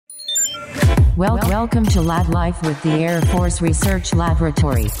Welcome to Lab Life with the Air Force Research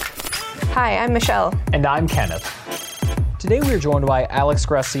Laboratory. Hi, I'm Michelle. And I'm Kenneth. Today we are joined by Alex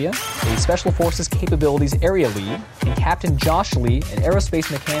Garcia, a Special Forces Capabilities Area Lead, and Captain Josh Lee, an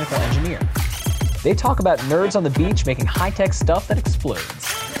Aerospace Mechanical Engineer. They talk about nerds on the beach making high-tech stuff that explodes.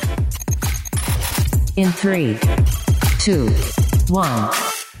 In 3, 2, 1.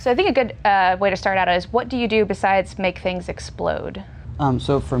 So I think a good way to start out is, what do you do besides make things explode?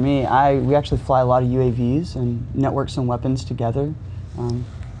 So for me, we actually fly a lot of UAVs and network some weapons together.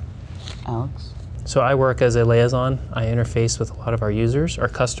 Alex? So I work as a liaison. I interface with a lot of our users, our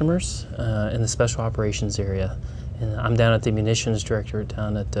customers, in the special operations area. And I'm down at the munitions directorate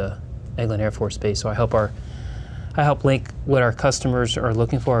down at Eglin Air Force Base. So I help link what our customers are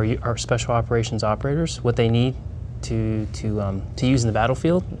looking for, our special operations operators, what they need to use in the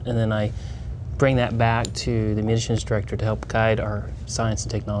battlefield, and then I bring that back to the munitions director to help guide our science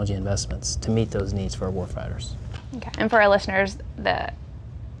and technology investments to meet those needs for our warfighters. Okay. And for our listeners, the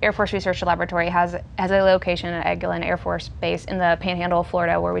Air Force Research Laboratory has a location at Eglin Air Force Base in the Panhandle of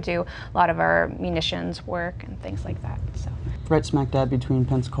Florida, where we do a lot of our munitions work and things like that. So. Right smack dab between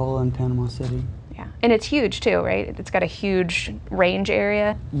Pensacola and Panama City. Yeah, and it's huge too, right? It's got a huge range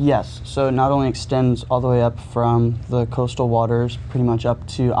area. Yes, so it not only extends all the way up from the coastal waters, pretty much up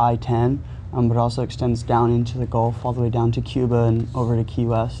to I-10, but also extends down into the Gulf, all the way down to Cuba and over to Key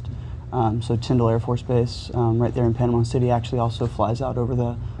West. So Tyndall Air Force Base, right there in Panama City, actually also flies out over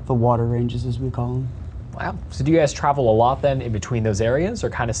the water ranges, as we call them. Wow. So do you guys travel a lot then in between those areas, or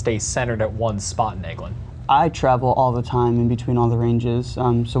kind of stay centered at one spot in Eglin? I travel all the time in between all the ranges. So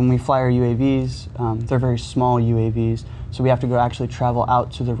when we fly our UAVs, they're very small UAVs, so we have to go actually travel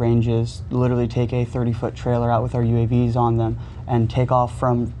out to the ranges, literally take a 30-foot trailer out with our UAVs on them, and take off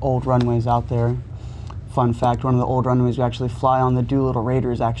from old runways out there. Fun fact, one of the old runways we actually fly on, the Doolittle Raider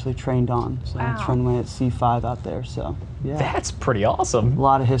is actually trained on. So wow. It's runway at C5 out there, so yeah. That's pretty awesome. A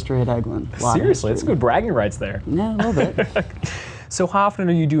lot of history at Eglin. Seriously, it's good bragging rights there. Yeah, a little bit. So how often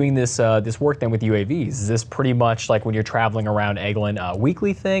are you doing this work then with UAVs? Is this pretty much like when you're traveling around Eglin a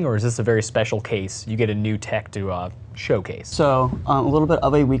weekly thing, or is this a very special case? You get a new tech to showcase? So a little bit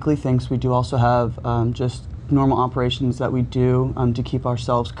of a weekly thing. So we do also have just normal operations that we do to keep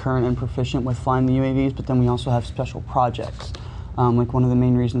ourselves current and proficient with flying the UAVs, but then we also have special projects. Like one of the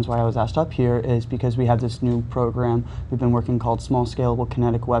main reasons why I was asked up here is because we have this new program we've been working called Small Scalable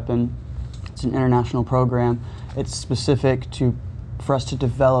Kinetic Weapon. It's an international program. It's specific for us to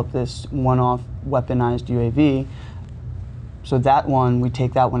develop this one-off weaponized UAV. So that one, we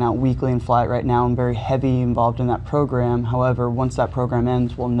take that one out weekly and fly it right now. I'm very heavy involved in that program. However, once that program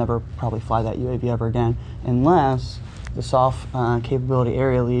ends, we'll never probably fly that UAV ever again, unless the SOF Capability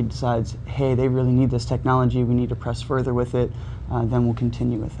Area Lead decides, hey, they really need this technology, we need to press further with it, then we'll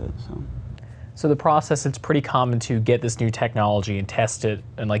continue with it. So the process, it's pretty common to get this new technology and test it,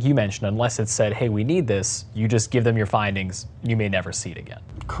 and like you mentioned, unless it's said, hey, we need this, you just give them your findings, you may never see it again.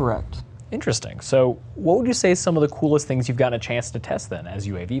 Correct. Interesting. So what would you say is some of the coolest things you've gotten a chance to test then as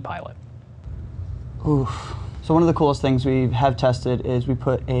UAV pilot? Oof. So one of the coolest things we have tested is we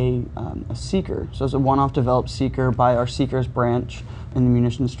put a seeker. So it's a one-off developed seeker by our seekers branch in the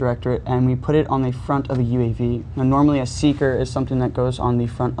munitions directorate, and we put it on the front of a UAV. Now normally a seeker is something that goes on the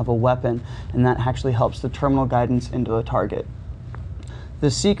front of a weapon, and that actually helps the terminal guidance into the target.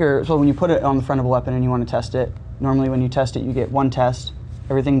 The seeker, so when you put it on the front of a weapon and you want to test it, normally when you test it you get one test,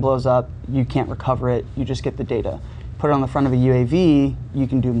 everything blows up, you can't recover it, you just get the data. Put it on the front of a UAV, you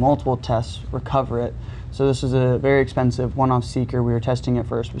can do multiple tests, recover it. So this is a very expensive one-off seeker. We were testing it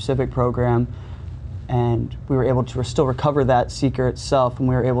for a specific program, and we were able to still recover that seeker itself, and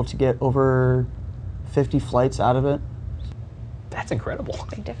we were able to get over 50 flights out of it. That's incredible.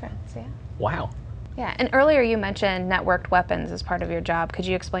 Big difference, yeah. Wow. Yeah, and earlier you mentioned networked weapons as part of your job. Could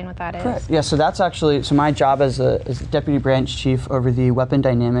you explain what that is? Correct. Yeah, so that's actually, so my job as a Deputy Branch Chief over the Weapon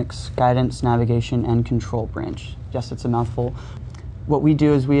Dynamics, Guidance, Navigation, and Control Branch. Yes, it's a mouthful. What we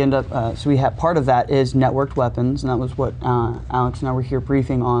do is we end up, so we have, part of that is networked weapons, and that was what Alex and I were here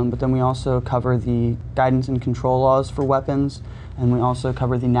briefing on, but then we also cover the guidance and control laws for weapons, and we also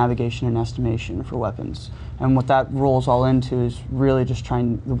cover the navigation and estimation for weapons. And what that rolls all into is really just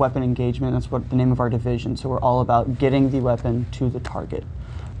trying the weapon engagement. That's what the name of our division. So we're all about getting the weapon to the target.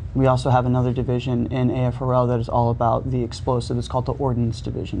 We also have another division in AFRL that is all about the explosive. It's called the Ordnance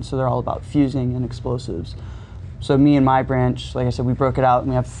Division. So they're all about fusing and explosives. So me and my branch, like I said, we broke it out and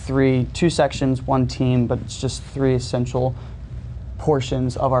we have two sections, one team, but it's just three essential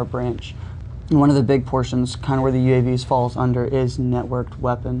portions of our branch. And one of the big portions, kind of where the UAVs falls under, is networked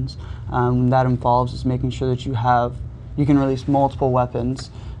weapons. That involves is making sure that you can release multiple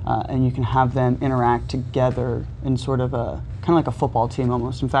weapons and you can have them interact together in sort of a kind of like a football team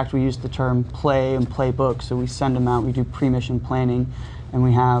almost. In fact, we use the term play and playbook, so we send them out, we do pre-mission planning, and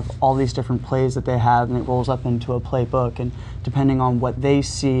we have all these different plays that they have, and it rolls up into a playbook, and depending on what they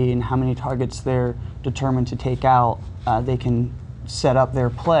see and how many targets they're determined to take out, they can set up their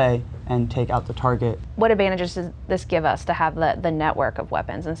play and take out the target. What advantages does this give us to have the network of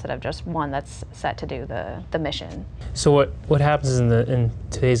weapons instead of just one that's set to do the mission? So what happens in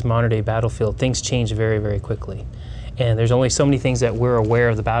today's modern day battlefield, things change very, very quickly. And there's only so many things that we're aware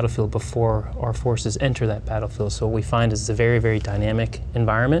of the battlefield before our forces enter that battlefield. So what we find is it's a very, very dynamic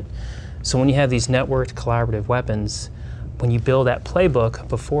environment. So when you have these networked collaborative weapons, when you build that playbook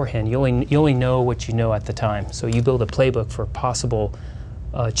beforehand, you only know what you know at the time. So you build a playbook for possible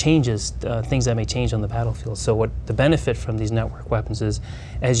changes, things that may change on the battlefield. So what the benefit from these network weapons is,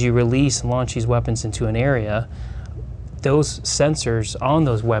 as you release and launch these weapons into an area, those sensors on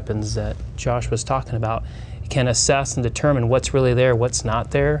those weapons that Josh was talking about can assess and determine what's really there, what's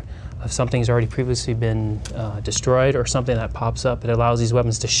not there. If something's already previously been destroyed or something that pops up, it allows these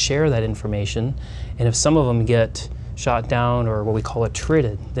weapons to share that information. And if some of them get shot down or what we call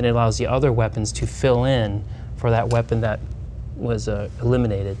attrited, then it allows the other weapons to fill in for that weapon that was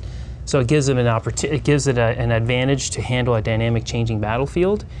eliminated. So it gives them an opportunity, it gives it an advantage to handle a dynamic changing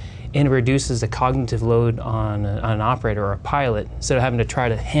battlefield, and it reduces the cognitive load on an operator or a pilot. Instead of having to try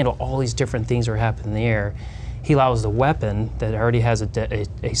to handle all these different things that are happening in the air, he allows the weapon that already has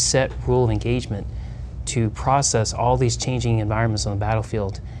a set rule of engagement to process all these changing environments on the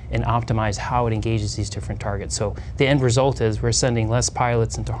battlefield and optimize how it engages these different targets. So the end result is we're sending less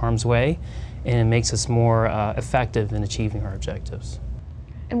pilots into harm's way, and it makes us more effective in achieving our objectives.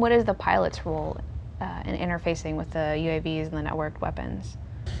 And what is the pilot's role in interfacing with the UAVs and the networked weapons?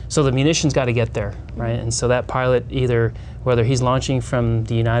 So the munitions got to get there, right? And so that pilot, either whether he's launching from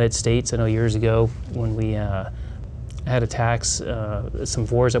the United States, I know years ago when we had attacks, some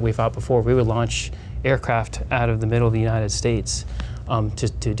wars that we fought before, we would launch aircraft out of the middle of the United States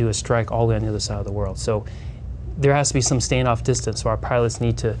to do a strike all the way on the other side of the world. So there has to be some standoff distance, so our pilots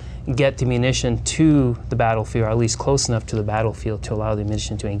need to get the munition to the battlefield, or at least close enough to the battlefield to allow the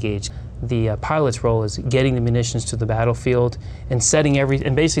munition to engage. The pilot's role is getting the munitions to the battlefield and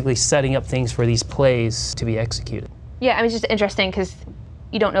basically setting up things for these plays to be executed. Yeah, I mean, it's just interesting because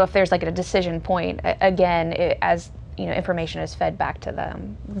you don't know if there's like a decision point. Again, as you know, information is fed back to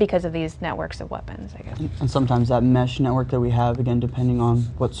them because of these networks of weapons, I guess. And sometimes that mesh network that we have, again, depending on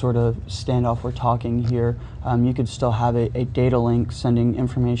what sort of standoff we're talking here, you could still have a data link sending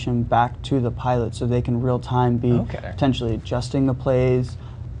information back to the pilot so they can real time be potentially adjusting the plays.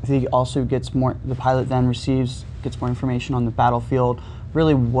 He also gets more, the pilot then gets more information on the battlefield,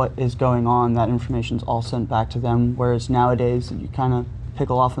 really what is going on. That information is all sent back to them, whereas nowadays you kind of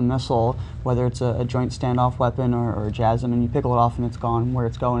pickle off a missile, whether it's a joint standoff weapon or a JASM, and you pickle it off and it's gone. Where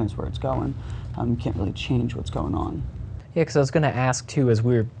it's going is where it's going. You can't really change what's going on. Yeah, because I was going to ask too, as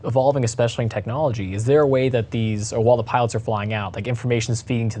we're evolving, especially in technology, is there a way that these, or while the pilots are flying out, like information is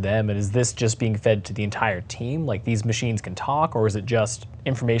feeding to them, and is this just being fed to the entire team? Like these machines can talk, or is it just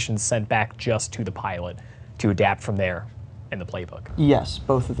information sent back just to the pilot to adapt from there in the playbook? Yes,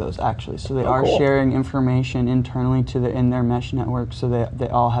 both of those actually. So they are sharing information internally in their mesh network, so they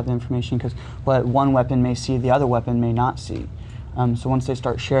all have the information, because what one weapon may see, the other weapon may not see. So once they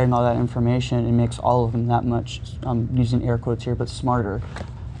start sharing all that information, it makes all of them that much, using air quotes here, but smarter.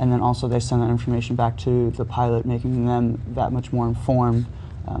 And then also they send that information back to the pilot, making them that much more informed.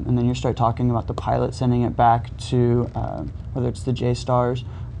 And then you start talking about the pilot sending it back to, whether it's the JSTARS,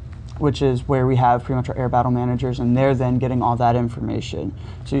 which is where we have pretty much our air battle managers, and they're then getting all that information.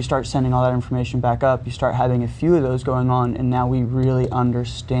 So you start sending all that information back up, you start having a few of those going on, and now we really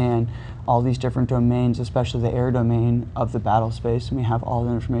understand all these different domains, especially the air domain of the battle space, and we have all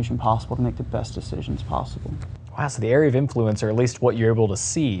the information possible to make the best decisions possible. Wow, so the area of influence, or at least what you're able to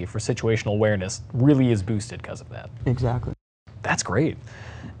see for situational awareness, really is boosted because of that. Exactly. That's great.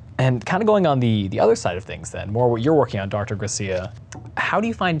 And kind of going on the other side of things then, more what you're working on, Dr. Gracia, how do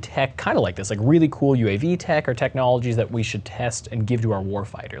you find tech kind of like this, like really cool UAV tech or technologies that we should test and give to our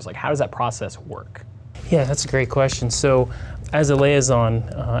warfighters? Like how does that process work? Yeah, that's a great question. So as a liaison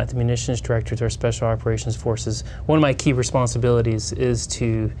at the Munitions Directorate to our Special Operations Forces, one of my key responsibilities is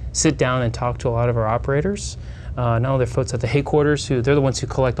to sit down and talk to a lot of our operators, not only the folks at the headquarters, they're the ones who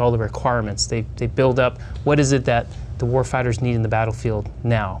collect all the requirements. They build up what is it that the warfighters need in the battlefield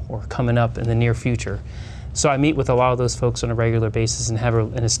now or coming up in the near future. So I meet with a lot of those folks on a regular basis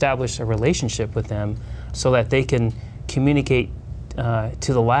and establish a relationship with them so that they can communicate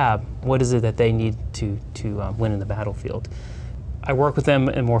to the lab what is it that they need to win in the battlefield. I work with them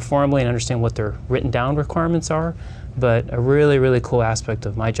more formally and understand what their written down requirements are. But a really, really cool aspect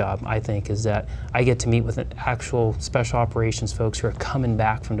of my job, I think, is that I get to meet with actual special operations folks who are coming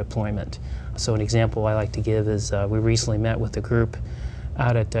back from deployment. So an example I like to give is we recently met with a group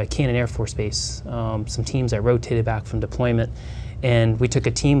out at Cannon Air Force Base, some teams that rotated back from deployment. And we took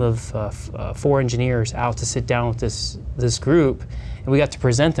a team of 4 engineers out to sit down with this group, and we got to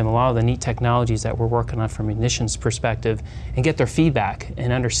present them a lot of the neat technologies that we're working on from a munitions perspective and get their feedback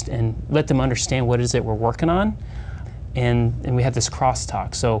and let them understand what it is that we're working on. And we had this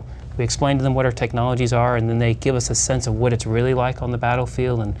crosstalk. So we explain to them what our technologies are, and then they give us a sense of what it's really like on the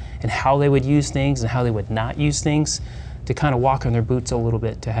battlefield and how they would use things and how they would not use things, to kind of walk on their boots a little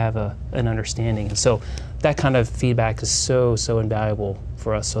bit to have an understanding. And so that kind of feedback is so invaluable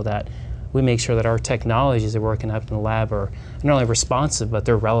for us, so that we make sure that our technologies that we're working up in the lab are not only responsive, but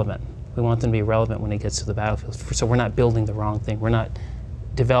they're relevant. We want them to be relevant when it gets to the battlefield. So we're not building the wrong thing. We're not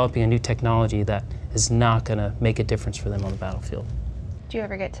developing a new technology that is not going to make a difference for them on the battlefield. Do you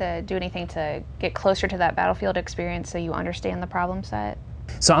ever get to do anything to get closer to that battlefield experience so you understand the problem set?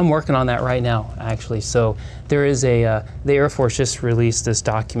 So I'm working on that right now, actually. So there is the Air Force just released this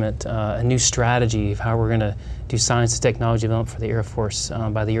document, a new strategy of how we're going to do science and technology development for the Air Force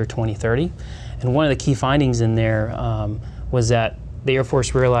by the year 2030. And one of the key findings in there was that the Air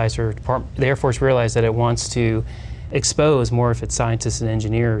Force realized, that it wants to expose more of its scientists and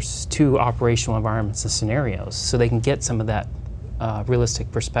engineers to operational environments and scenarios, so they can get some of that realistic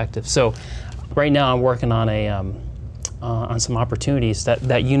perspective. So right now I'm working on on some opportunities.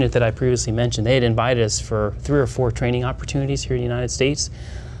 That unit that I previously mentioned, they had invited us for 3 or 4 training opportunities here in the United States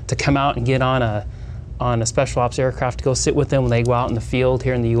to come out and get on a special ops aircraft to go sit with them when they go out in the field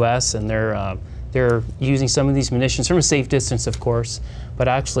here in the U.S. and they're using some of these munitions from a safe distance, of course, but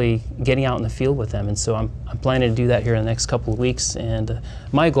actually getting out in the field with them. And so I'm planning to do that here in the next couple of weeks. And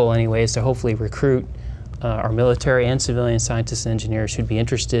my goal, anyway, is to hopefully recruit our military and civilian scientists and engineers who'd be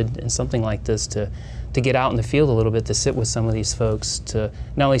interested in something like this to get out in the field a little bit, to sit with some of these folks, to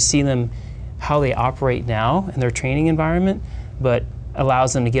not only see them how they operate now in their training environment, but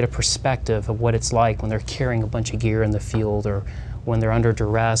allows them to get a perspective of what it's like when they're carrying a bunch of gear in the field, or when they're under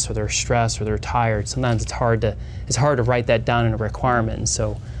duress, or they're stressed, or they're tired. Sometimes it's hard to write that down in a requirement. And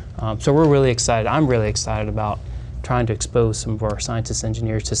so we're really excited. I'm really excited about trying to expose some of our scientists and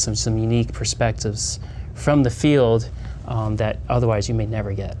engineers to some unique perspectives from the field that otherwise you may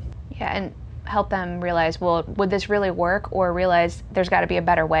never get. Yeah, and help them realize, well, would this really work, or realize there's got to be a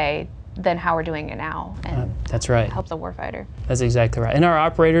better way than how we're doing it now, and that's right. Help the warfighter. That's exactly right. And our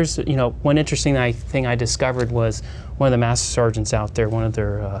operators, one interesting thing I discovered was one of the master sergeants out there, one of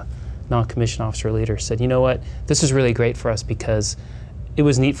their non-commissioned officer leaders, said, you know what, this is really great for us, because it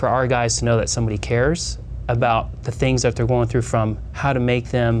was neat for our guys to know that somebody cares about the things that they're going through, from how to make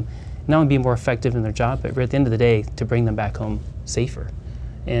them not only be more effective in their job, but at the end of the day, to bring them back home safer.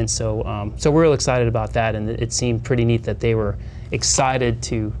 And so we're real excited about that, and it seemed pretty neat that they were excited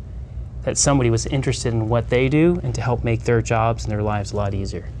that somebody was interested in what they do and to help make their jobs and their lives a lot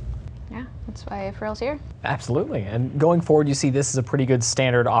easier. Yeah, that's why AFRL's here. Absolutely. And going forward, you see this is a pretty good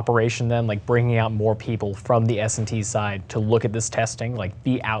standard operation then, like bringing out more people from the S&T side to look at this testing, like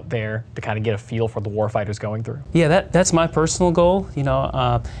be out there to kind of get a feel for the warfighters going through. Yeah, that's my personal goal.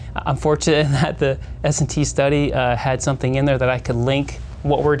 I'm fortunate that the S&T study had something in there that I could link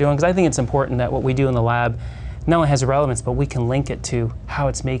what we're doing, because I think it's important that what we do in the lab not only has relevance, but we can link it to how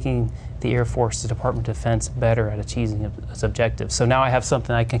it's making the Air Force, the Department of Defense, better at achieving its objectives. So now I have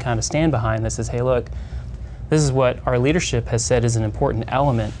something I can kind of stand behind that says, hey, look, this is what our leadership has said is an important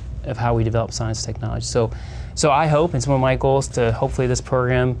element of how we develop science technology. So I hope, and some of my goals, to hopefully this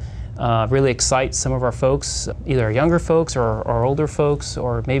program really excite some of our folks, either our younger folks or older folks,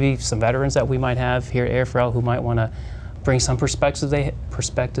 or maybe some veterans that we might have here at AFRL who might want to bring some perspectives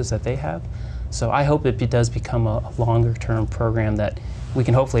that they have. So I hope it does become a longer-term program that we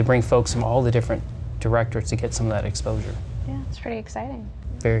can hopefully bring folks from all the different directorates to get some of that exposure. Yeah, it's pretty exciting.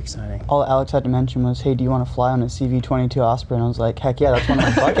 Very exciting. All Alex had to mention was, hey, do you want to fly on a CV-22 Osprey? And I was like, heck yeah, that's one of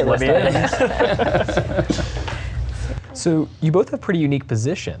my bucket list items. So you both have pretty unique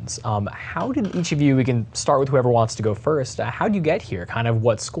positions. How did each of you, we can start with whoever wants to go first, how did you get here? Kind of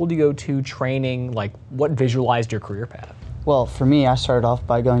what school did you go to, training, like what visualized your career path? Well, for me, I started off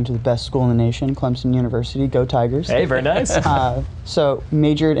by going to the best school in the nation, Clemson University. Go Tigers. Hey, very nice. So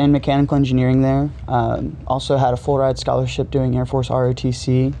majored in mechanical engineering there. Also had a full ride scholarship doing Air Force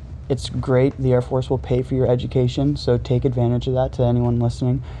ROTC. It's great. The Air Force will pay for your education, so take advantage of that to anyone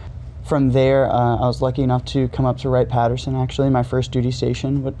listening. From there, I was lucky enough to come up to Wright-Patterson, actually, my first duty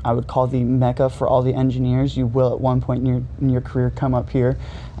station, what I would call the mecca for all the engineers. You will at one point in your career come up here.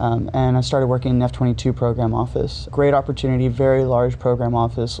 And I started working in the F-22 program office. Great opportunity, very large program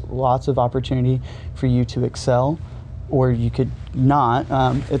office, lots of opportunity for you to excel, or you could not.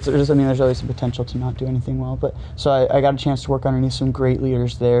 There's always some potential to not do anything well. But so I got a chance to work underneath some great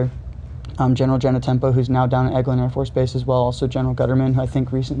leaders there. General Genetempo, who's now down at Eglin Air Force Base as well, also General Gutterman, who I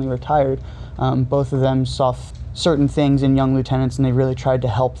think recently retired. Both of them saw certain things in young lieutenants, and they really tried to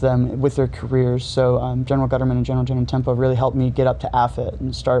help them with their careers. So General Gutterman and General Genetempo really helped me get up to AFIT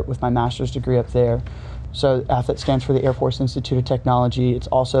and start with my master's degree up there. So AFIT stands for the Air Force Institute of Technology. It's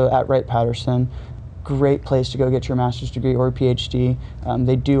also at Wright-Patterson. Great place to go get your master's degree or PhD.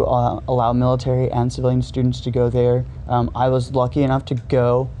 They do allow military and civilian students to go there. I was lucky enough to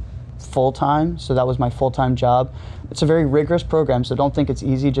go full-time, so that was my full-time job. It's a very rigorous program, so don't think it's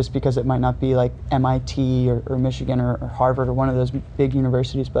easy just because it might not be like MIT or Michigan or Harvard or one of those big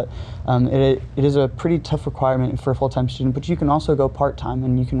universities, but it is a pretty tough requirement for a full-time student. But you can also go part-time,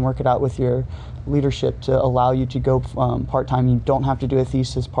 and you can work it out with your leadership to allow you to go part-time. You don't have to do a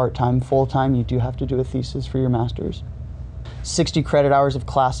thesis part-time. Full-time, you do have to do a thesis for your master's. 60 credit hours of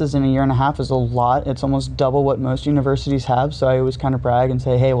classes in a year and a half is a lot. It's almost double what most universities have, so I always kind of brag and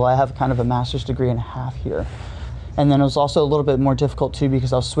say, hey, well, I have kind of a master's degree and a half here. And then it was also a little bit more difficult too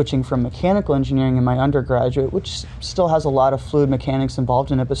because I was switching from mechanical engineering in my undergraduate, which still has a lot of fluid mechanics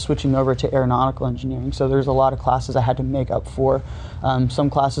involved in it, but switching over to aeronautical engineering. So there's a lot of classes I had to make up for.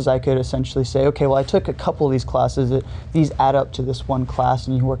 Some classes I could essentially say, okay, well, I took a couple of these classes. These add up to this one class,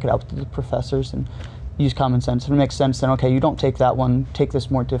 and you work it out with the professors and use common sense. If it makes sense, then okay, you don't take that one, take this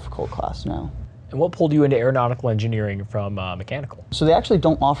more difficult class now. And what pulled you into aeronautical engineering from mechanical? So they actually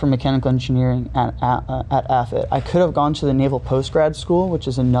don't offer mechanical engineering at AFIT. I could have gone to the Naval Postgrad School, which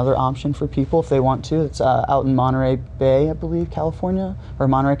is another option for people if they want to. It's out in Monterey Bay, I believe, California, or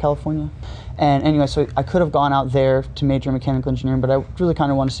Monterey, California. And anyway, so I could have gone out there to major in mechanical engineering, but I really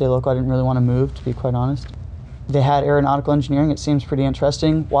kind of want to stay local. I didn't really want to move, to be quite honest. They had aeronautical engineering. It seems pretty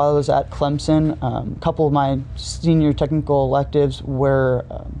interesting. While I was at Clemson, a couple of my senior technical electives were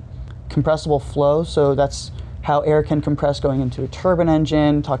compressible flow, so that's how air can compress going into a turbine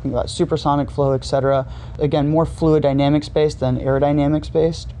engine, talking about supersonic flow, etc. Again, more fluid dynamics based than aerodynamics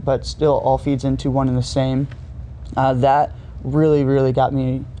based, but still all feeds into one and the same. That really got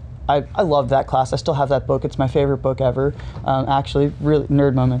me. I loved that class. I still have that book. It's my favorite book ever. Actually, really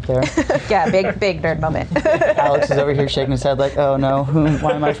nerd moment there. Yeah, big nerd moment. Alex is over here shaking his head like, oh no,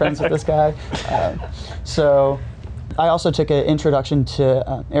 why am I friends with this guy? So I also took an introduction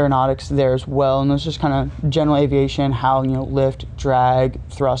to aeronautics there as well, and it was just kind of general aviation, how lift, drag,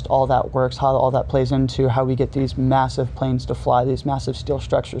 thrust, all that works, how all that plays into how we get these massive planes to fly, these massive steel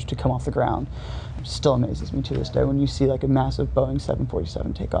structures to come off the ground. Still amazes me to this day when you see like a massive Boeing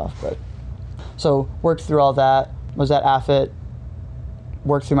 747 take off. But so worked through all that, was at AFIT,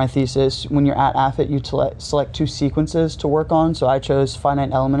 worked through my thesis. When you're at AFIT, you select two sequences to work on. So I chose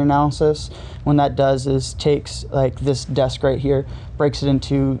finite element analysis. What that does is takes like this desk right here, breaks it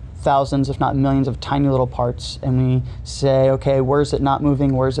into thousands, if not millions, of tiny little parts, and we say, okay, where is it not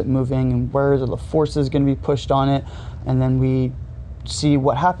moving, where is it moving, and where are the forces going to be pushed on it, and then we see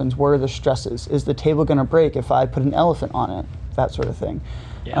what happens. Where are the stresses? Is the table going to break if I put an elephant on it? That sort of thing.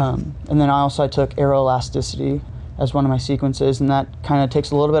 Yeah. And then I took aeroelasticity as one of my sequences, and that kind of takes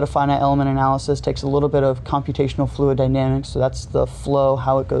a little bit of finite element analysis, takes a little bit of computational fluid dynamics, so that's the flow,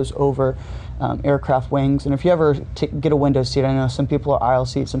 how it goes over aircraft wings. And if you ever get a window seat, I know some people are aisle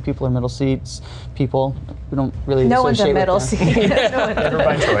seats, some people are middle seats. People, we don't really no one's a associate middle with them. seat. Never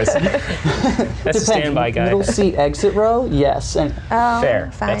by choice. That's a standby guy. Middle seat, exit row, yes. And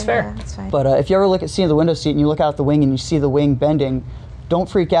fair. Fine, That's fair. yeah, that's fine. but if you ever look at seeing the window seat and you look out the wing and you see the wing bending, don't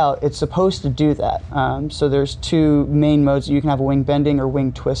freak out. It's supposed to do that. So there's two main modes. You can have a wing bending or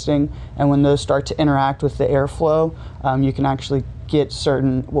wing twisting, and when those start to interact with the airflow, you can actually get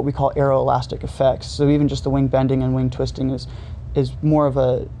certain what we call aeroelastic effects. So even just the wing bending and wing twisting is more of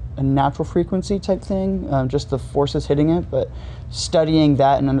a natural frequency type thing, just the forces hitting it. But studying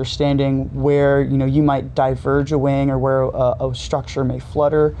that and understanding where you might diverge a wing or where a structure may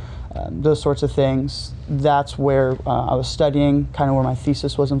flutter, those sorts of things, that's where I was studying, kind of where my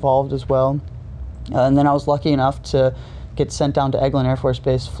thesis was involved as well. And then I was lucky enough to get sent down to Eglin Air Force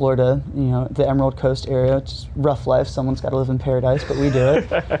Base, Florida, the Emerald Coast area. It's rough life. Someone's got to live in paradise, but we do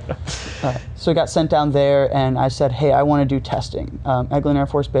it. So I got sent down there, and I said, hey, I want to do testing. Eglin Air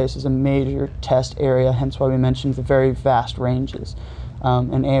Force Base is a major test area, hence why we mentioned the very vast ranges.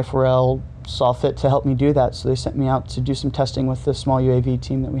 And AFRL saw fit to help me do that. So they sent me out to do some testing with the small UAV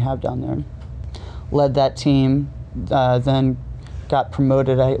team that we have down there. Led that team, then got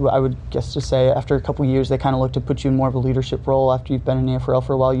promoted. I would guess to say after a couple of years, they kind of look to put you in more of a leadership role. After you've been in AFRL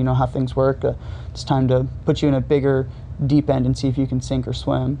for a while, you know how things work. It's time to put you in a bigger deep end and see if you can sink or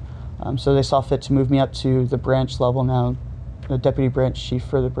swim. So they saw fit to move me up to the branch level now, the deputy branch chief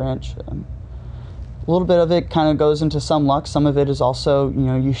for the branch. A little bit of it kind of goes into some luck. Some of it is also,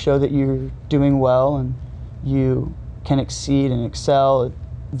 you show that you're doing well and you can exceed and excel.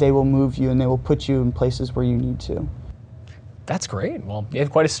 They will move you and they will put you in places where you need to. That's great. Well, you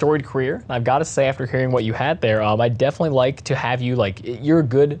have quite a storied career. And I've got to say, after hearing what you had there, I'd definitely like to have you, you're a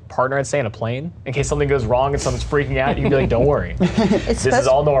good partner at staying on a plane. In case something goes wrong and someone's freaking out, you can be like, don't worry. This is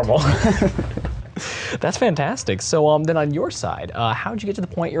all normal. That's fantastic. So then on your side, how did you get to the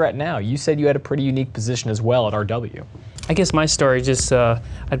point you're at now? You said you had a pretty unique position as well at RW. I guess my story, just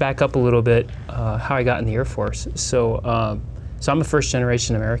I'd back up a little bit, how I got in the Air Force. So I'm a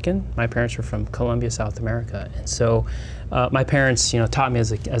first-generation American. My parents were from Colombia, South America. And so my parents, taught me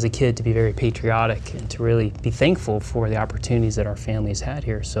as a kid to be very patriotic and to really be thankful for the opportunities that our families had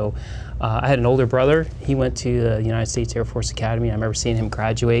here. So I had an older brother. He went to the United States Air Force Academy. I remember seeing him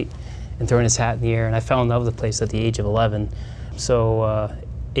graduate and throwing his hat in the air, and I fell in love with the place at the age of 11. So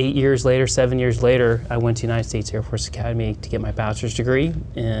 7 years later, I went to United States Air Force Academy to get my bachelor's degree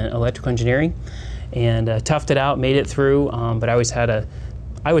in electrical engineering, and toughed it out, made it through, but I always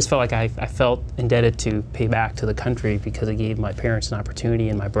felt like I felt indebted to pay back to the country because it gave my parents an opportunity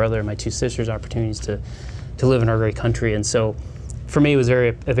and my brother and my two sisters opportunities to live in our great country. And so for me, it was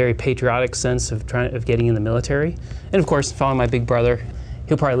a very patriotic sense of getting in the military. And of course, following my big brother.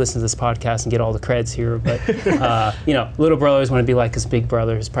 He'll probably listen to this podcast and get all the creds here, but little brother always want to be like his big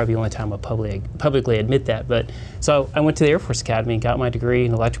brother. It's probably the only time I'll publicly admit that. But so I went to the Air Force Academy and got my degree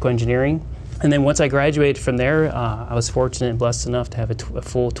in electrical engineering. And then once I graduated from there, I was fortunate and blessed enough to have a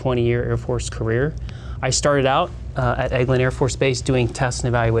full 20-year Air Force career. I started out at Eglin Air Force Base doing test and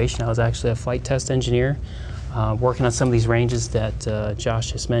evaluation. I was actually a flight test engineer, working on some of these ranges that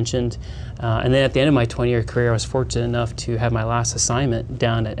Josh just mentioned. And then at the end of my 20-year career, I was fortunate enough to have my last assignment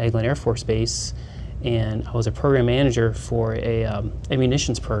down at Eglin Air Force Base, and I was a program manager for a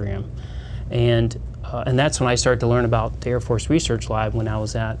munitions program. And that's when I started to learn about the Air Force Research Lab when I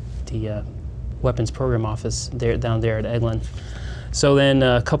was at the Weapons Program Office down there at Eglin. So then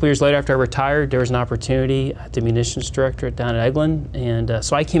a couple years later, after I retired, there was an opportunity at the Munitions Directorate down at Eglin, and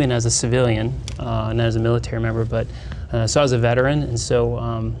so I came in as a civilian, not as a military member, but so I was a veteran, and so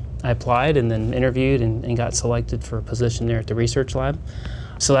I applied and then interviewed and got selected for a position there at the Research Lab.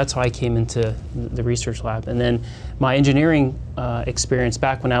 So that's how I came into the Research Lab. And then my engineering experience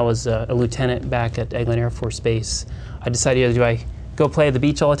back when I was a lieutenant back at Eglin Air Force Base, I decided, do I go play at the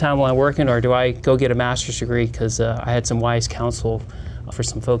beach all the time while I'm working, or do I go get a master's degree? Because I had some wise counsel for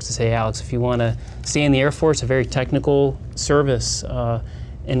some folks to say, hey, Alex, if you want to stay in the Air Force, a very technical service,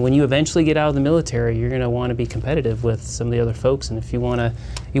 and when you eventually get out of the military, you're going to want to be competitive with some of the other folks. And if you want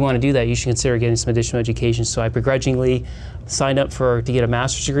to do that, you should consider getting some additional education. So I begrudgingly signed up to get a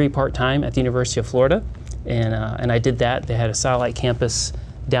master's degree part-time at the University of Florida, and I did that. They had a satellite campus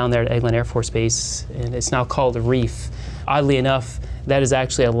down there at Eglin Air Force Base, and it's now called the Reef. Oddly enough, that is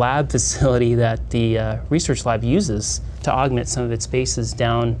actually a lab facility that the Research Lab uses to augment some of its bases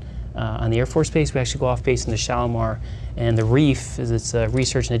down on the Air Force Base. We actually go off base in the Shalimar, and the Reef is its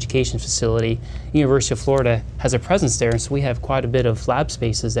research and education facility. University of Florida has a presence there, and so we have quite a bit of lab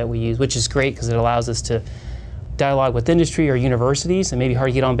spaces that we use, which is great because it allows us to dialogue with industry or universities, and maybe hard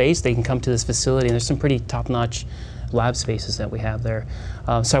to get on base, they can come to this facility, and there's some pretty top-notch lab spaces that we have there.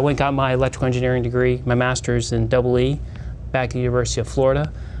 So I went and got my electrical engineering degree, my master's in EE, back at the University of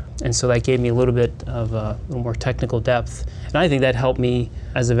Florida. And so that gave me a little bit of a little more technical depth. And I think that helped me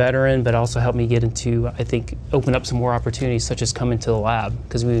as a veteran, but also helped me get into, I think, open up some more opportunities, such as coming to the lab,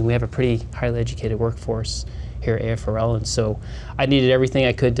 because we have a pretty highly educated workforce here at AFRL. And so I needed everything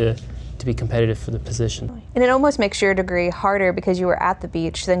I could to be competitive for the position. And it almost makes your degree harder because you were at the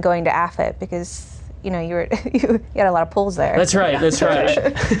beach than going to AFIT, because you had a lot of pools there. That's right.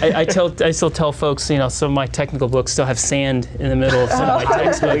 I still tell folks, some of my technical books still have sand in the middle of some of my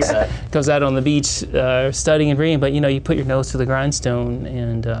textbooks. Goes out on the beach studying and reading, but you put your nose to the grindstone,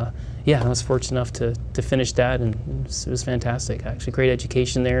 and I was fortunate enough to finish that, and it was fantastic. Actually, great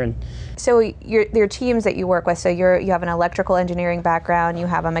education there. And so your teams that you work with, so you have an electrical engineering background, you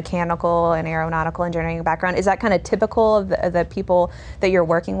have a mechanical and aeronautical engineering background. Is that kind of typical of the people that you're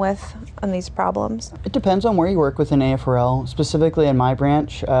working with on these problems? It depends on where you work within AFRL. Specifically in my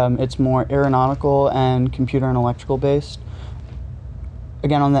branch, it's more aeronautical and computer and electrical based.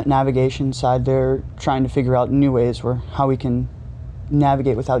 again, on that navigation side, they're trying to figure out new ways where how we can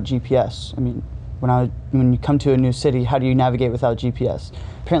navigate without GPS. I mean, when you come to a new city, how do you navigate without GPS?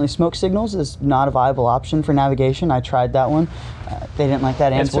 Apparently smoke signals is not a viable option for navigation. I tried that one. They didn't like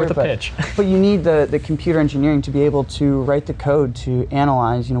that answer. It's worth a pitch. But you need the computer engineering to be able to write the code to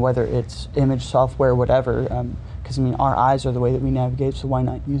analyze, whether it's image, software, whatever. Because I mean, our eyes are the way that we navigate, so why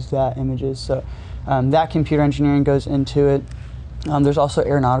not use that images? So that computer engineering goes into it. There's also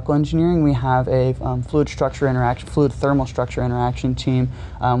aeronautical engineering. We have a fluid thermal structure interaction team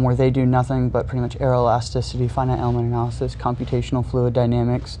where they do nothing but pretty much aeroelasticity, finite element analysis, computational fluid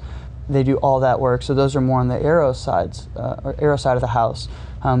dynamics. They do all that work. So those are more on the aero side of the house.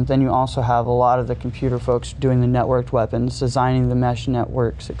 Then you also have a lot of the computer folks doing the networked weapons, designing the mesh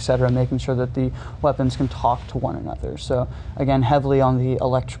networks, et cetera, making sure that the weapons can talk to one another. So again, heavily on the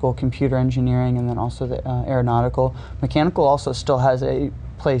electrical computer engineering, and then also the aeronautical. Mechanical also still has a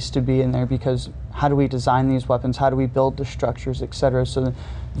place to be in there, because how do we design these weapons? How do we build the structures, et cetera? So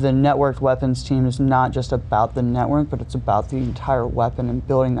the networked weapons team is not just about the network, but it's about the entire weapon and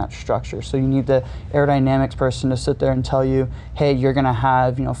building that structure. So you need the aerodynamics person to sit there and tell you, hey, you're going to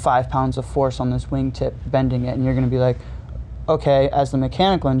have 5 pounds of force on this wingtip bending it, and you're going to be like, okay, as the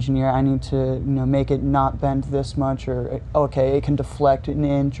mechanical engineer, I need to make it not bend this much, or okay, it can deflect an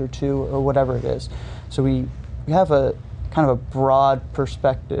inch or two, or whatever it is. So we have a kind of a broad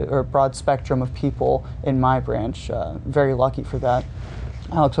perspective, or broad spectrum of people in my branch. Very lucky for that.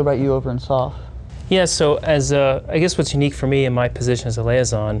 Alex, what about you over in SOF? Yeah, so I guess what's unique for me in my position as a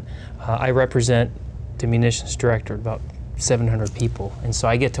liaison, I represent the munitions director, about 700 people. And so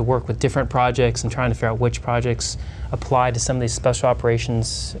I get to work with different projects and trying to figure out which projects apply to some of these special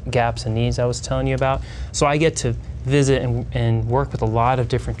operations gaps and needs I was telling you about. So I get to visit and work with a lot of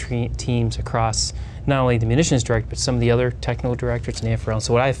different teams across not only the munitions director, but some of the other technical directorates in the AFRL. And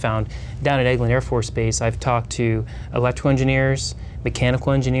so what I've found down at Eglin Air Force Base, I've talked to electrical engineers,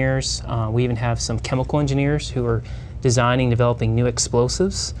 mechanical engineers. We even have some chemical engineers who are designing, developing new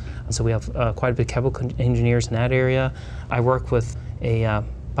explosives. And so we have quite a bit of chemical engineers in that area. I work with a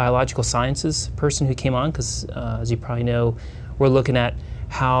biological sciences person who came on because, as you probably know, we're looking at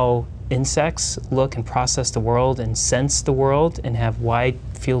how insects look and process the world and sense the world and have wide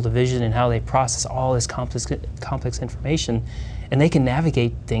field of vision, and how they process all this complex information. And they can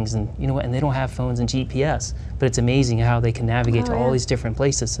navigate things, and and they don't have phones and GPS, but it's amazing how they can navigate to all these different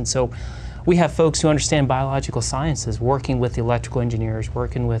places. And so we have folks who understand biological sciences working with the electrical engineers,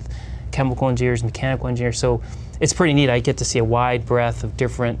 working with chemical engineers, mechanical engineers. So it's pretty neat. I get to see a wide breadth of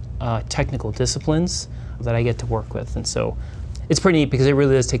different technical disciplines that I get to work with. And so it's pretty neat because it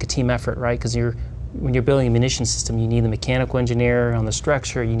really does take a team effort, right? Because when you're building a munition system, you need the mechanical engineer on the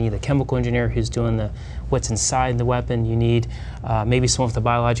structure, you need the chemical engineer who's doing what's inside the weapon, you need maybe someone with the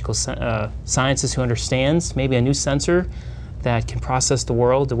biological sciences who understands maybe a new sensor that can process the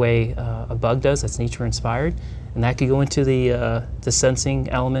world the way a bug does, that's nature inspired, and that could go into the sensing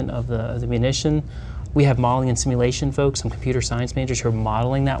element of the munition. We have modeling and simulation folks, some computer science majors who are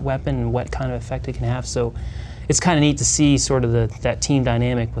modeling that weapon and what kind of effect it can have. So it's kind of neat to see sort of that team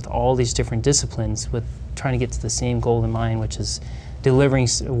dynamic with all these different disciplines, with trying to get to the same goal in mind, which is delivering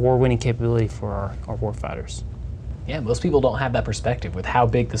war-winning capability for our warfighters. Yeah, most people don't have that perspective with how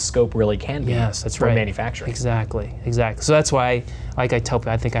big the scope really can be. Yes, that's for right. manufacturing. Exactly. So that's why, like I tell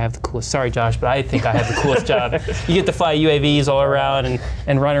people, I think I have the coolest. Sorry, Josh, but I think I have the coolest job. You get to fly UAVs all around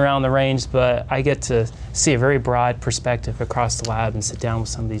and run around the range, but I get to see a very broad perspective across the lab and sit down with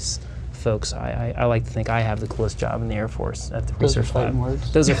some of these folks. I like to think I have the coolest job in the Air Force at the research lab.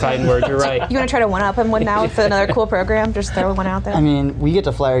 Those are fighting words. You're right. You want to try to one-up him one now with another cool program? Just throw one out there? I mean, we get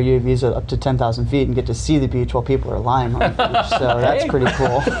to fly our UAVs up to 10,000 feet and get to see the beach while people are lying on the beach, so that's pretty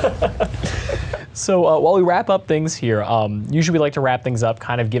cool. So while we wrap up things here, usually we like to wrap things up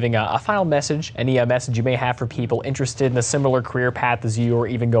kind of giving a final message, any message you may have for people interested in a similar career path as you, or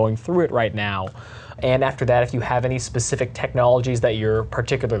even going through it right now. And after that, if you have any specific technologies that you're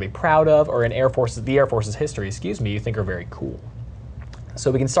particularly proud of, or in the Air Force's history, you think are very cool. So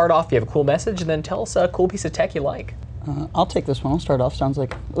we can start off, if you have a cool message, and then tell us a cool piece of tech you like. I'll take this one. I'll start off.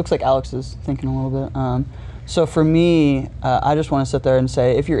 Looks like Alex is thinking a little bit. So for me, I just want to sit there and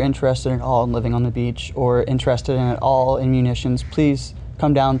say, if you're interested at all in living on the beach, or interested in at all in munitions, please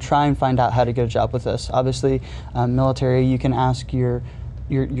come down, try and find out how to get a job with us. Obviously, military, you can ask your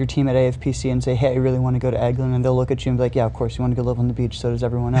team at AFPC and say, hey, I really want to go to Eglin, and they'll look at you and be like, yeah, of course, you want to go live on the beach, so does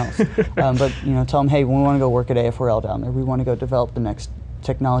everyone else. But tell them, hey, we want to go work at AFRL down there. We want to go develop the next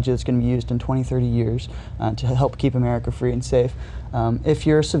technology that's going to be used in 20, 30 years to help keep America free and safe. If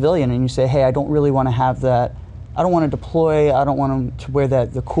you're a civilian and you say, hey, I don't really want to have that I don't want to deploy, I don't want them to wear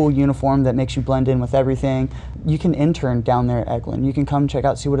the cool uniform that makes you blend in with everything. You can intern down there at Eglin. You can come check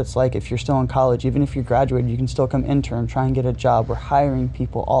out, see what it's like if you're still in college. Even if you're graduated, you can still come intern, try and get a job. We're hiring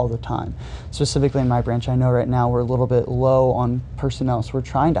people all the time. Specifically in my branch, I know right now we're a little bit low on personnel, so we're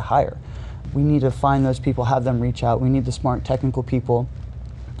trying to hire. We need to find those people, have them reach out. We need the smart technical people,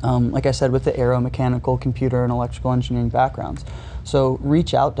 like I said, with the aeromechanical, computer, and electrical engineering backgrounds. So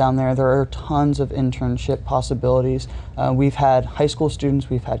reach out down there. There are tons of internship possibilities. We've had high school students,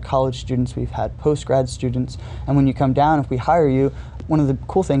 we've had college students, we've had post-grad students, and when you come down, if we hire you, one of the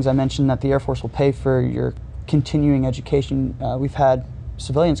cool things I mentioned that the Air Force will pay for your continuing education. We've had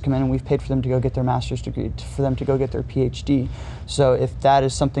civilians come in and we've paid for them to go get their master's degree, for them to go get their PhD. So if that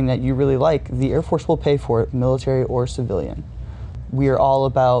is something that you really like, the Air Force will pay for it, military or civilian. We are all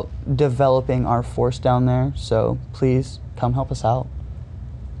about developing our force down there, so please come help us out.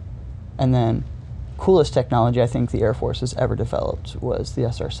 And then, coolest technology I think the Air Force has ever developed was the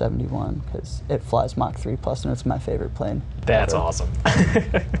SR-71, because it flies Mach 3+, and it's my favorite plane. That's ever. awesome.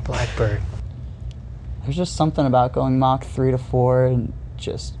 Blackbird. There's just something about going Mach 3 to 4 and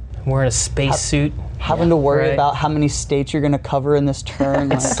just Wearing a space suit. having to worry Right. about how many states you're going to cover in this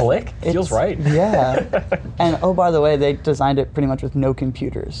turn. It's slick. Feels right. Yeah. And oh, by the way, they designed it pretty much with no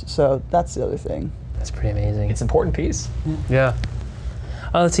computers, so that's the other thing. That's pretty amazing. It's an important piece. Yeah.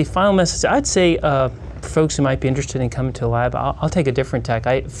 Let's see, final message. I'd say for folks who might be interested in coming to the lab, I'll take a different tack.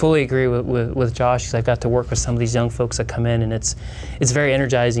 I fully agree with Josh, because I've got to work with some of these young folks that come in, and it's very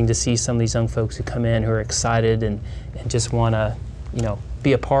energizing to see some of these young folks who come in who are excited and just want to,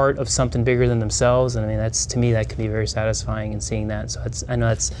 be a part of something bigger than themselves. And I mean, to me, that can be very satisfying in seeing that. So I know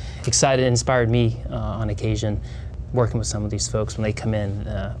that's excited, inspired me on occasion, working with some of these folks when they come in.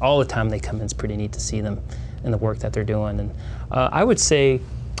 All the time they come in, it's pretty neat to see them and the work that they're doing. And I would say,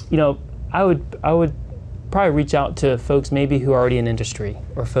 I would probably reach out to folks maybe who are already in industry,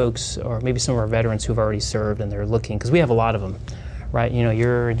 or folks, or maybe some of our veterans who've already served and they're looking, because we have a lot of them, right?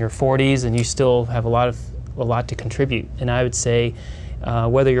 You're in your 40s and you still have a lot to contribute. And I would say,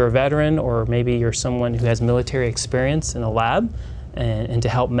 whether you're a veteran or maybe you're someone who has military experience in a lab, and to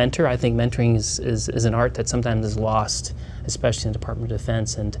help mentor. I think mentoring is an art that sometimes is lost, especially in the Department of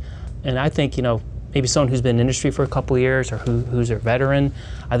Defense. And I think, maybe someone who's been in industry for a couple of years, or who's a veteran,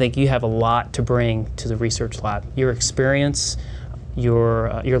 I think you have a lot to bring to the research lab. Your experience,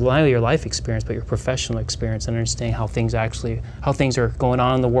 your life experience, but your professional experience, and understanding how things are going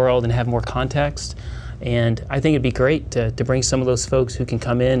on in the world and have more context. And I think it'd be great to bring some of those folks who can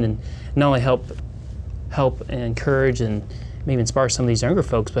come in and not only help and encourage and maybe inspire some of these younger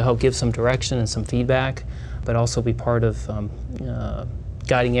folks, but help give some direction and some feedback, but also be part of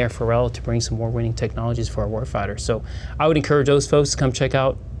guiding AFRL to bring some more winning technologies for our warfighters. So I would encourage those folks to come check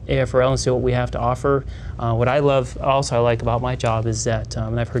out AFRL and see what we have to offer. What I like about my job is that,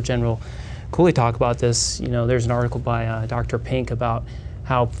 and I've heard General Cooley talk about this, there's an article by Dr. Pink about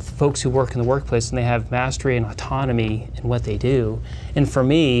how folks who work in the workplace, and they have mastery and autonomy in what they do. And for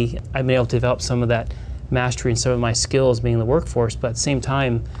me, I've been able to develop some of that mastery and some of my skills being in the workforce, but at the same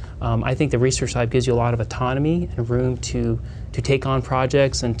time, I think the research lab gives you a lot of autonomy and room to take on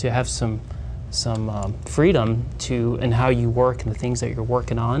projects and to have some freedom in how you work and the things that you're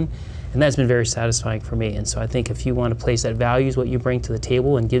working on. And that's been very satisfying for me. And so I think if you want a place that values what you bring to the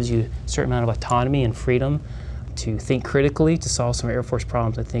table and gives you a certain amount of autonomy and freedom to think critically, to solve some Air Force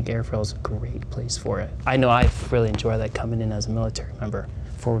problems, I think AFRL is a great place for it. I know I really enjoy that coming in as a military member,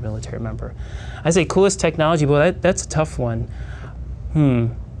 former military member. I say coolest technology, boy, that's a tough one.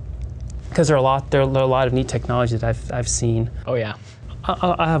 Because there are a lot of neat technology that I've seen. Oh yeah.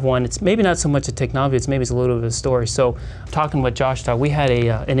 I have one. It's maybe not so much a technology, it's a little bit of a story. So talking with Josh, we had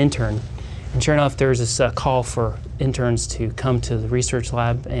an intern, and sure enough, there's this call for interns to come to the research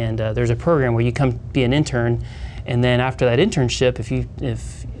lab, and there's a program where you come be an intern, and then after that internship,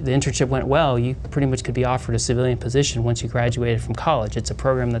 if the internship went well, you pretty much could be offered a civilian position once you graduated from college. It's a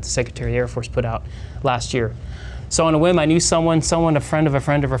program that the Secretary of the Air Force put out last year. So on a whim, I knew someone, a friend of a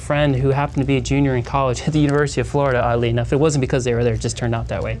friend of a friend, who happened to be a junior in college at the University of Florida, oddly enough. It wasn't because they were there, it just turned out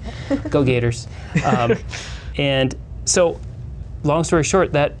that way. Go Gators. And so, long story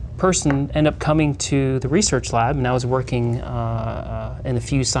short, that person ended up coming to the research lab, and I was working in the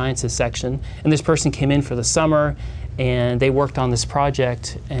Fuse Sciences section. And this person came in for the summer, and they worked on this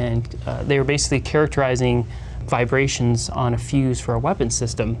project, and they were basically characterizing vibrations on a fuse for a weapon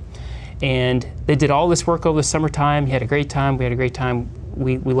system. And they did all this work over the summertime. He had a great time. We had a great time.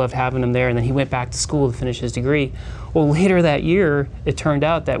 We loved having him there. And then he went back to school to finish his degree. Well, later that year, it turned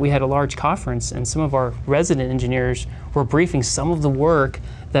out that we had a large conference, and some of our resident engineers were briefing some of the work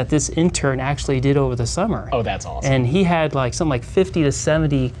that this intern actually did over the summer. Oh, that's awesome. And he had like something like 50 to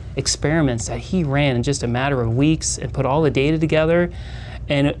 70 experiments that he ran in just a matter of weeks and put all the data together.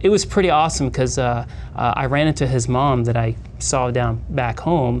 And it was pretty awesome because I ran into his mom that I saw down back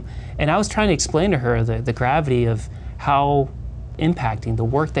home, and I was trying to explain to her the gravity of how impacting the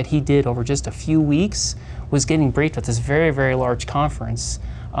work that he did over just a few weeks was getting briefed at this very, very large conference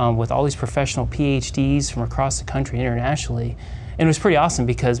with all these professional PhDs from across the country internationally. And it was pretty awesome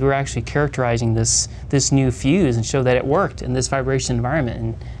because we were actually characterizing this new fuse and showed that it worked in this vibration environment,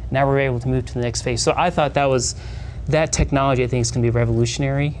 and now we're able to move to the next phase. So I thought that technology, I think, is going to be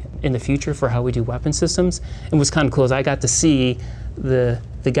revolutionary in the future for how we do weapon systems. And what's kind of cool is I got to see the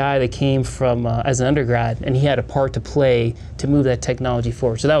guy that came from as an undergrad, and he had a part to play to move that technology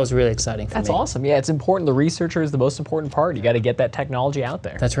forward. So that was really exciting for me. That's awesome. Yeah, it's important. The researcher is the most important part. You got to get that technology out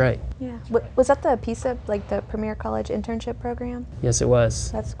there. That's right. Yeah. Was that the PISA, like the Premier College Internship Program? Yes, it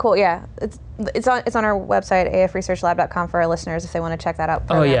was. That's cool. Yeah, it's on our website, afresearchlab.com, for our listeners if they want to check that out.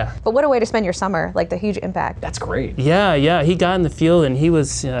 Oh, yeah. But what a way to spend your summer! Like the huge impact. That's great. Yeah. He got in the field and he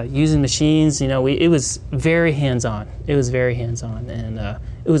was using machines. It was very hands-on. And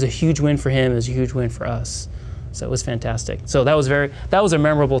it was a huge win for him. It was a huge win for us. So it was fantastic. So that was a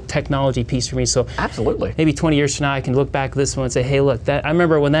memorable technology piece for me. So absolutely, maybe 20 years from now, I can look back at this one and say, hey, look, I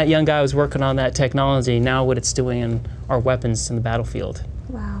remember when that young guy was working on that technology. Now what it's doing in our weapons in the battlefield.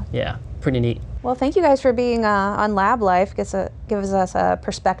 Wow. Yeah, pretty neat. Well, thank you guys for being on Lab Life. Gives us a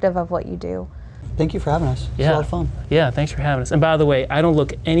perspective of what you do. Thank you for having us. It was a lot of fun. Yeah, thanks for having us. And by the way, I don't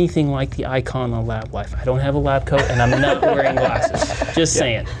look anything like the icon on Lab Life. I don't have a lab coat, and I'm not wearing glasses. Just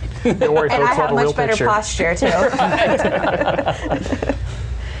saying. Don't worry, And folks, I have a real much better picture. posture, too.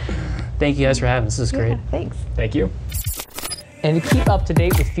 Thank you guys for having us. This is great. Thanks. Thank you. And to keep up to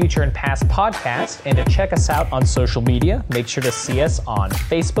date with future and past podcasts and to check us out on social media, make sure to see us on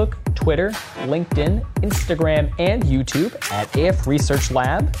Facebook, Twitter, LinkedIn, Instagram, and YouTube at AF Research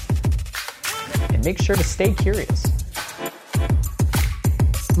Lab. And make sure to stay curious.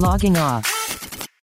 Logging off.